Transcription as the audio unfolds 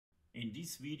In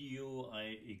this video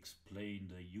I explain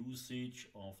the usage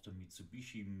of the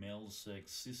Mitsubishi Melsec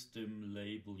System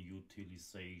label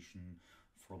utilization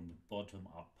from the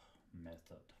bottom-up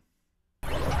method.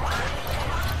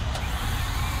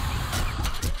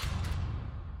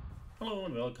 Hello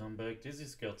and welcome back. This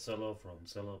is Zeller from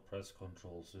Zeller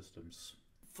Presscontrol Systems.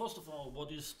 First of all,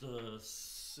 what is the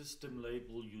system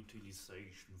label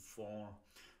utilization for?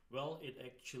 Well, it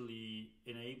actually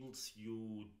enables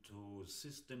you to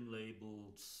system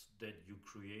labels that you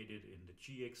created in the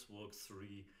GXWorks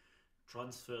 3,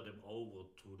 transfer them over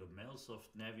to the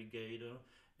melsoft navigator,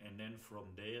 and then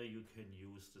from there you can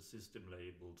use the system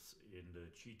labels in the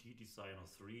GT Designer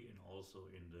 3 and also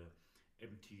in the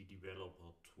MT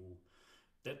Developer 2.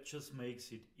 That just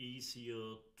makes it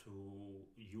easier to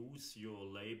use your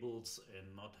labels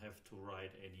and not have to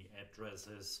write any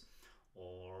addresses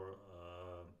or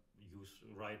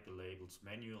write the labels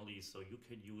manually. So you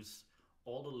can use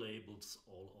all the labels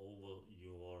all over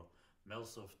your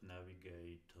melsoft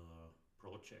navigator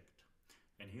project.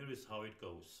 And here is how it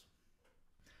goes.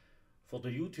 For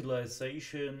the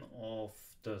utilization of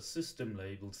the system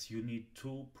labels, you need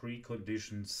two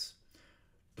preconditions.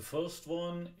 The first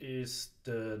one is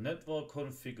the network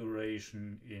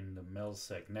configuration in the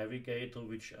Melsec navigator,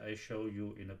 which I show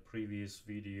you in a previous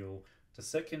video. The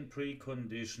second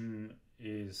precondition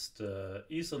is the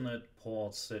Ethernet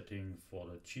port setting for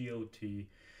the GOT,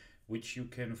 which you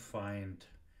can find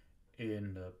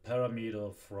in the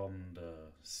parameter from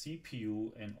the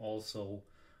CPU, and also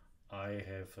I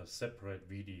have a separate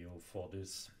video for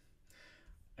this.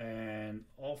 And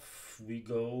off we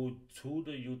go to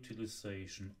the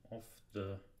utilization of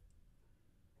the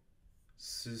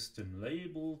system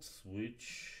labels,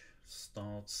 which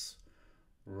starts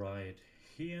right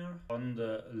here on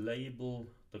the label,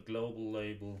 the global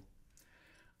label.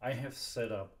 I have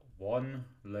set up one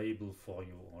label for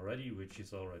you already, which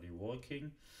is already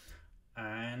working,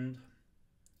 and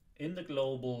in the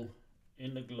global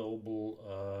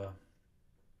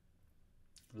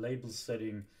label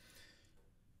setting,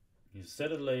 you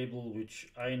set a label which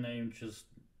I named just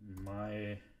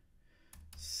my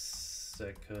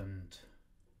second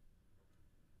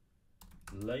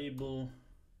label.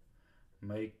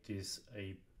 Make this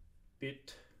a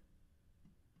bit,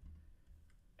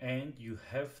 and you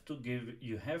have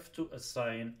to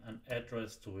assign an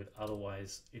address to it,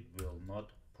 otherwise it will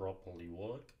not properly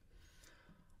work.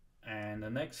 And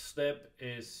the next step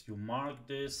is you mark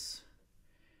this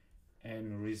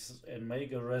and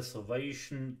make a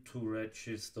reservation to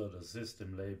register the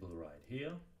system label right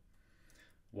here.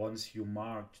 Once you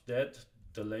marked that,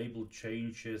 the label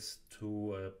changes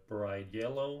to a bright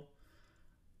yellow,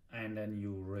 and then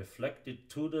you reflect it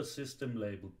to the system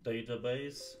label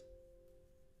database.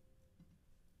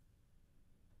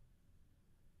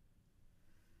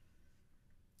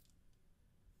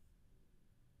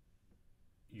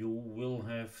 You will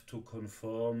have to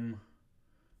confirm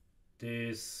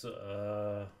this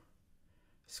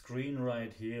screen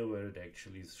right here, where it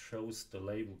actually shows the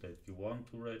label that you want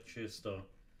to register.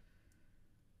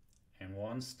 And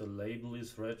once the label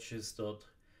is registered,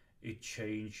 it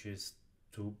changes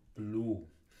to blue.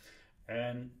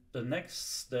 And the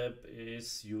next step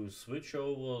is you switch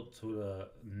over to the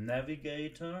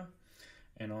navigator,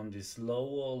 and on this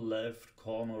lower left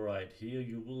corner right here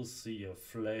you will see a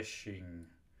flashing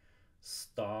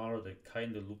star that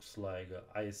kind of looks like an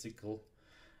icicle,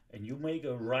 and you make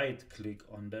a right click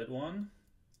on that one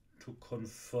to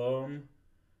confirm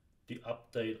the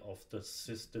update of the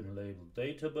system label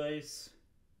database.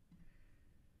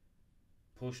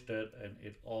 Push that, and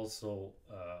it also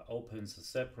opens a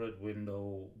separate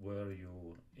window where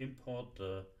you import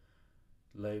the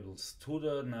labels to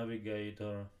the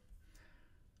navigator.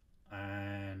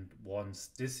 And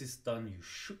once this is done, you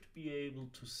should be able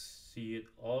to see it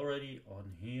already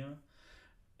on here.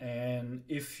 And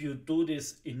if you do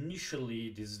this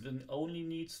initially, this only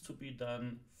needs to be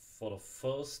done for the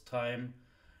first time.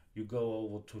 You go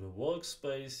over to the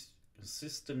workspace,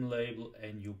 system label,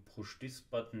 and you push this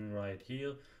button right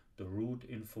here, the route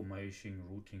information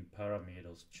routing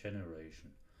parameters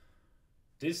generation.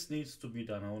 This needs to be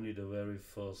done only the very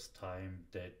first time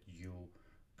that you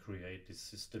create this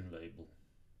system label.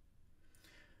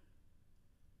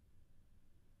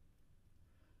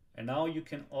 And now you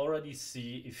can already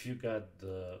see, if you got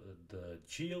the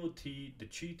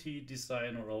GT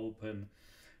Designer open,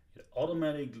 it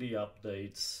automatically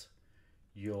updates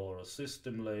your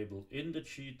system label in the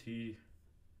GT3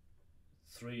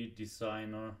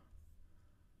 Designer,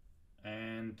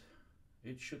 and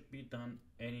it should be done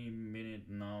any minute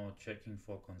now. Checking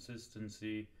for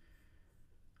consistency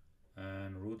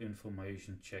and route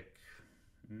information check.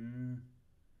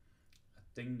 I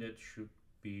think that should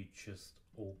be just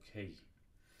okay.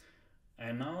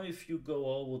 And now if you go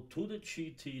over to the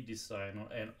GT designer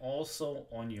and also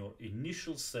on your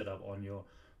initial setup, on your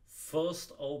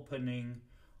first opening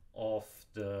of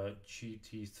the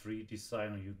GT3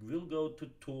 designer, you will go to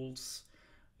tools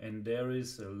and there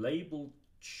is a label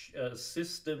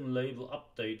system label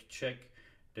update check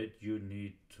that you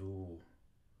need to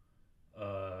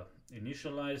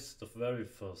initialize the very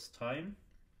first time,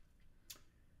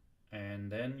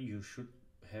 and then you should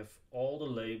have all the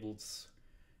labels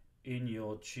in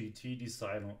your GT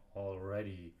designer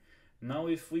already. Now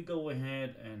if we go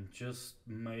ahead and just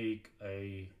make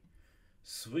a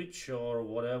switch or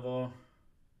whatever,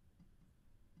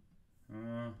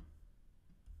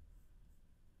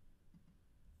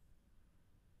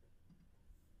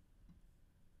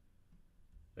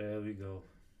 there we go.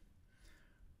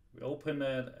 We open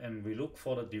that and we look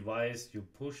for the device. You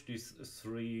push this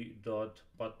 3-dot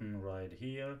button right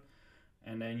here,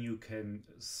 and then you can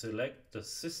select the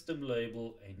system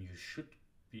label and you should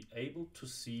be able to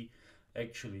see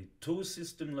actually 2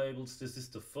 system labels. This is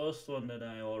the first one that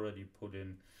I already put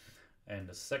in, and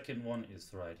the second one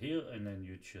is right here, and then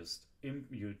you just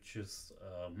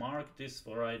mark this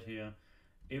right here,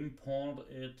 import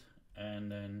it,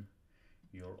 and then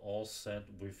you're all set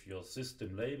with your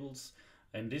system labels.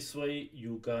 And this way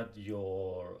you got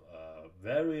your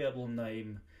variable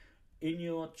name in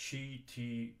your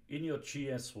GSWorks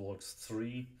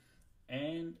 3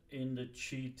 and in the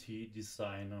GT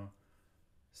Designer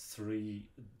 3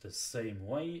 the same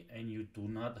way, and you do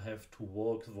not have to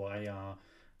work via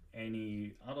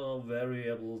any other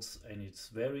variables, and it's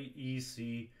very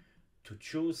easy to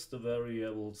choose the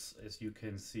variables, as you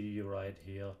can see right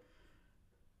here.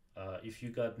 If you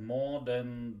got more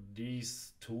than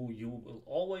these 2, you will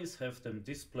always have them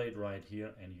displayed right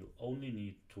here, and you only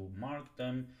need to mark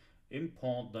them,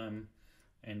 import them,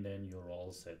 and then you're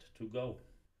all set to go.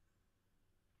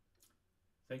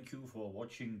 Thank you for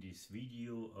watching this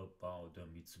video about the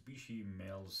Mitsubishi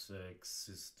Melsec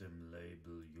System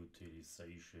label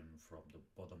utilization from the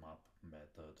bottom-up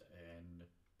method, and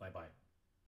bye bye.